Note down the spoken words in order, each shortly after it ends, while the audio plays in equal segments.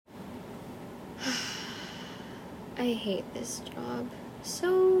I hate this job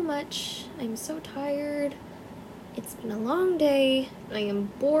so much. I'm so tired. It's been a long day. I am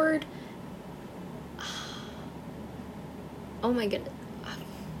bored. Oh my goodness.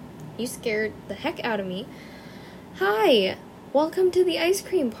 You scared the heck out of me. Hi. Welcome to the ice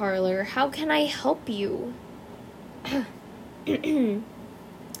cream parlor. How can I help you?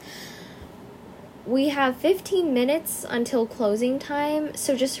 We have 15 minutes until closing time,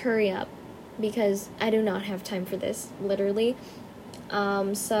 so just hurry up. Because I do not have time for this, literally.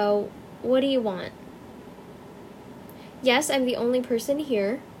 So, what do you want? Yes, I'm the only person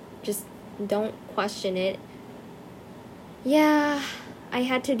here. Just don't question it. Yeah, I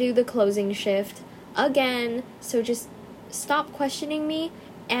had to do the closing shift again, so just stop questioning me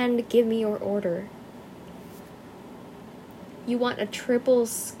and give me your order. You want a triple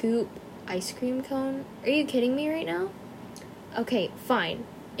scoop ice cream cone? Are you kidding me right now? Okay, fine.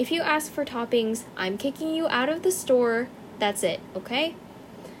 If you ask for toppings, I'm kicking you out of the store. That's it, okay?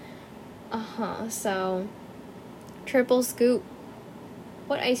 So triple scoop.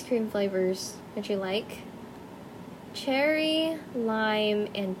 What ice cream flavors would you like? Cherry, lime,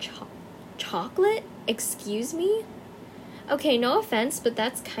 and chocolate? Excuse me? Okay, no offense, but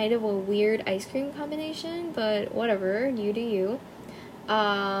that's kind of a weird ice cream combination, but whatever, you do you.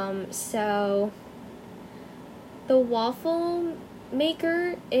 So the waffle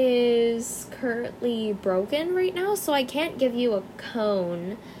maker is currently broken right now, so I can't give you a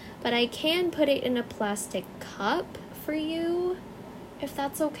cone, but I can put it in a plastic cup for you, if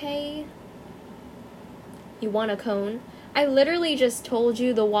that's okay. You want a cone? I literally just told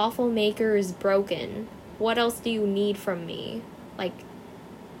you the waffle maker is broken. What else do you need from me? Like,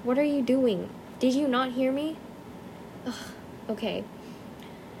 what are you doing? Did you not hear me? Ugh, okay.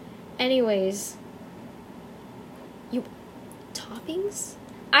 Anyways, toppings?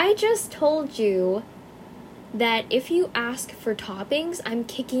 I just told you that if you ask for toppings, I'm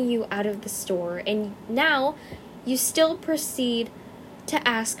kicking you out of the store, and now you still proceed to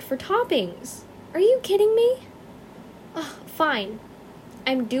ask for toppings. Are you kidding me? Ugh, fine.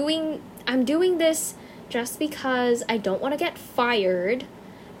 I'm doing this just because I don't want to get fired,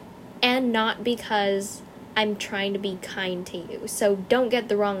 and not because I'm trying to be kind to you. So don't get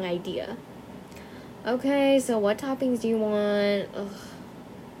the wrong idea. Okay, so what toppings do you want? Ugh.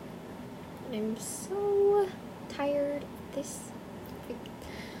 I'm so tired of this.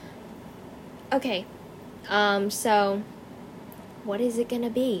 Okay. So what is it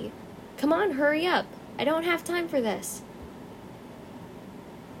gonna be? Come on, hurry up. I don't have time for this.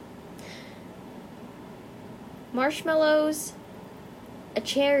 Marshmallows, a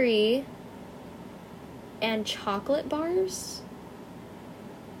cherry, and chocolate bars?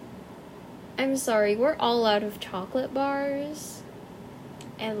 I'm sorry, we're all out of chocolate bars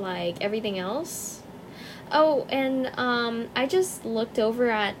and like everything else. Oh, and I just looked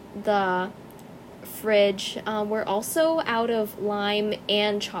over at the fridge. We're also out of lime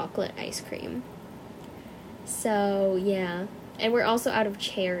and chocolate ice cream. So, yeah. And we're also out of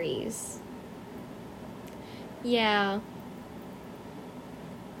cherries. Yeah.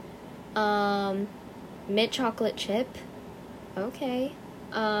 Mint chocolate chip. Okay.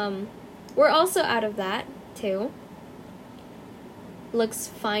 We're also out of that, too. Looks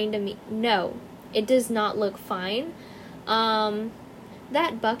fine to me. No, it does not look fine.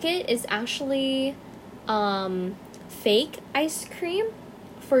 That bucket is actually, fake ice cream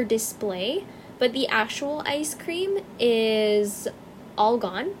for display, but the actual ice cream is all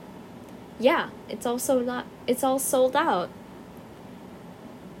gone. Yeah, it's all sold out.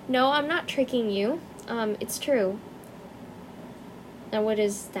 No, I'm not tricking you. It's true. Now what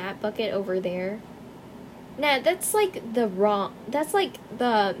is that bucket over there? Nah, that's like the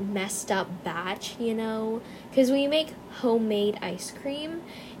messed up batch, you know? Because we make homemade ice cream,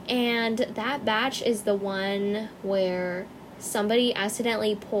 and that batch is the one where somebody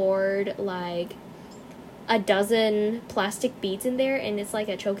accidentally poured like a dozen plastic beads in there, and it's like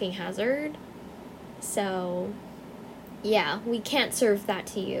a choking hazard. So, yeah, we can't serve that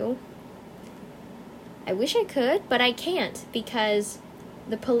to you. I wish I could, but I can't because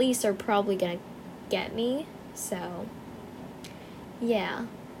the police are probably gonna get me. So, yeah.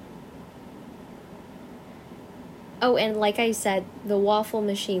 Oh, and like I said, the waffle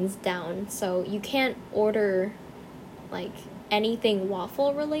machine's down, so you can't order like anything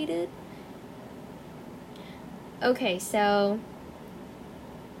waffle related. Okay, so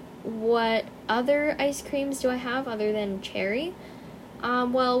what other ice creams do I have other than cherry?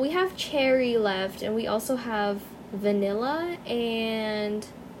 Well, we have cherry left, and we also have vanilla and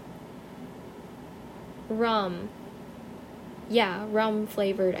rum. Yeah, rum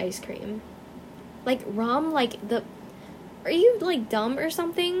flavored ice cream. Like rum, like the... Are you, like, dumb or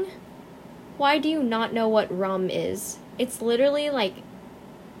something? Why do you not know what rum is? It's literally, like,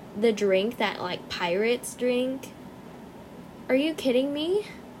 the drink that, like, pirates drink. Are you kidding me?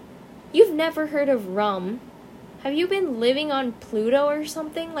 You've never heard of rum. Have you been living on Pluto or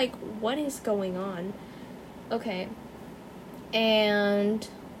something? Like, what is going on? Okay. And...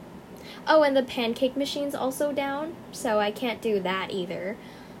 Oh, and the pancake machine's also down, so I can't do that either.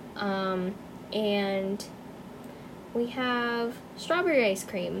 And we have strawberry ice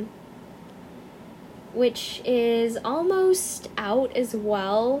cream, which is almost out as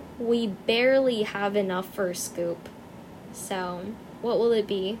well. We barely have enough for a scoop. So, what will it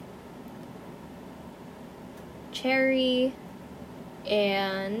be? Cherry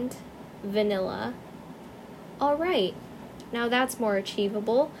and vanilla. Alright, now that's more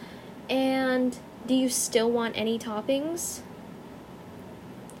achievable. And do you still want any toppings?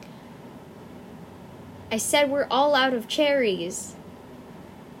 I said we're all out of cherries.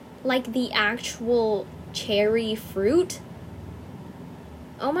 Like the actual cherry fruit?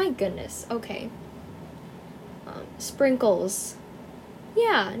 Oh my goodness, okay. Sprinkles.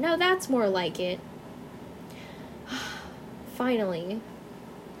 Yeah, no, that's more like it. Finally.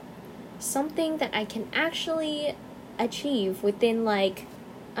 Something that I can actually achieve within, like,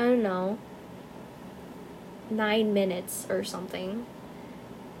 I don't know, 9 minutes or something.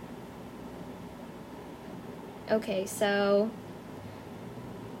 Okay, so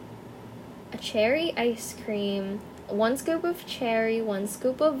a cherry ice cream, 1 scoop of cherry, 1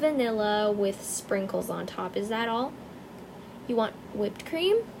 scoop of vanilla with sprinkles on top. Is that all? You want whipped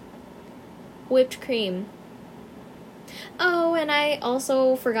cream? Whipped cream. Oh, and I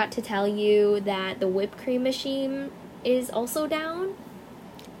also forgot to tell you that the whipped cream machine is also down.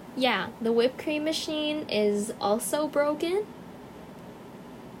 Yeah, the whipped cream machine is also broken.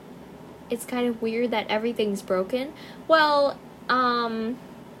 It's kind of weird that everything's broken. Well,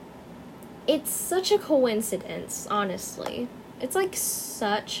 it's such a coincidence, honestly. It's like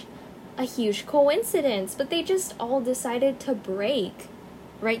such a huge coincidence, but they just all decided to break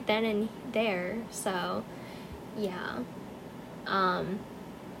right then and there, so, yeah.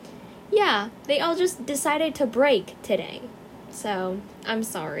 Yeah, they all just decided to break today. So, I'm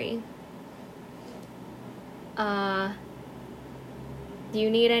sorry. Do you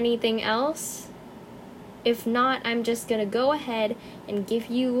need anything else? If not, I'm just gonna go ahead and give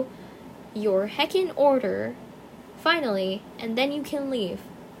you your heckin' order, finally, and then you can leave.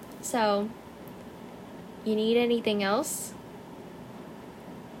 So, you need anything else?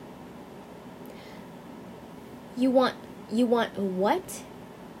 You want what?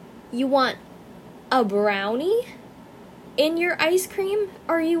 You want a brownie in your ice cream?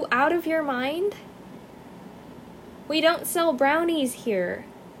 Are you out of your mind? We don't sell brownies here.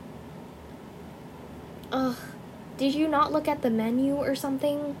 Ugh, did you not look at the menu or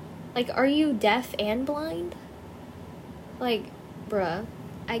something? Like, are you deaf and blind? Like, bruh,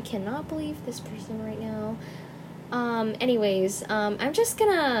 I cannot believe this person right now. Anyways, I'm just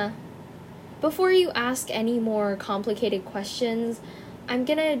gonna, before you ask any more complicated questions, I'm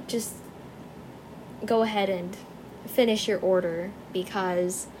gonna just go ahead and finish your order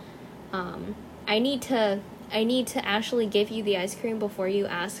because, I need to actually give you the ice cream before you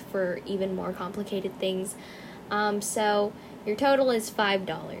ask for even more complicated things. So your total is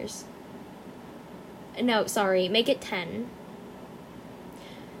 $5. No, sorry, make it 10.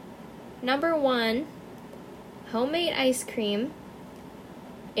 Number 1, homemade ice cream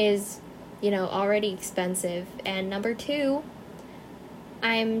is, already expensive. And number 2,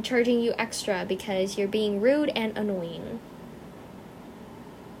 I'm charging you extra because you're being rude and annoying.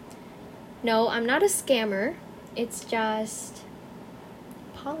 No, I'm not a scammer. It's just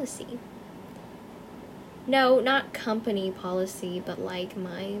policy. No, not company policy, but like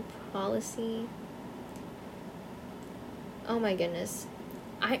my policy. Oh my goodness.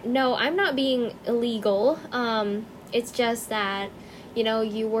 I'm not being illegal. It's just that,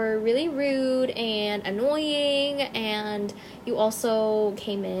 you were really rude and annoying, and you also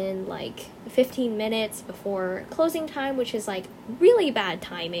came in like 15 minutes before closing time, which is like really bad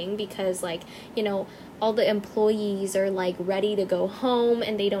timing because all the employees are like ready to go home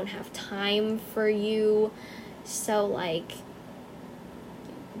and they don't have time for you. So like,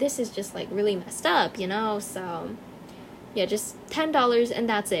 this is just like really messed up, so yeah, just $10 and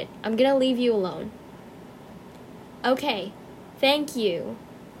that's it. I'm gonna leave you alone. Okay, thank you.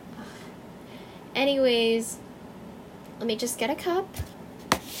 Anyways, let me just get a cup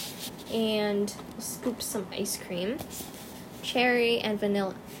and scoop some ice cream. Cherry and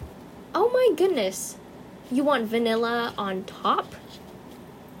vanilla. Oh my goodness. You want vanilla on top?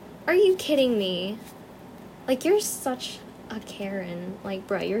 Are you kidding me? Like, you're such a Karen. Like,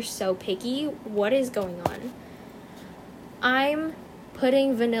 bruh, you're so picky. What is going on? I'm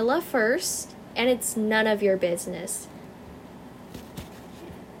putting vanilla first, and it's none of your business.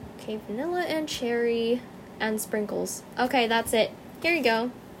 Okay, vanilla and cherry and sprinkles. Okay, that's it. Here you go.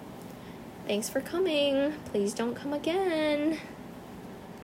 Thanks for coming. Please don't come again.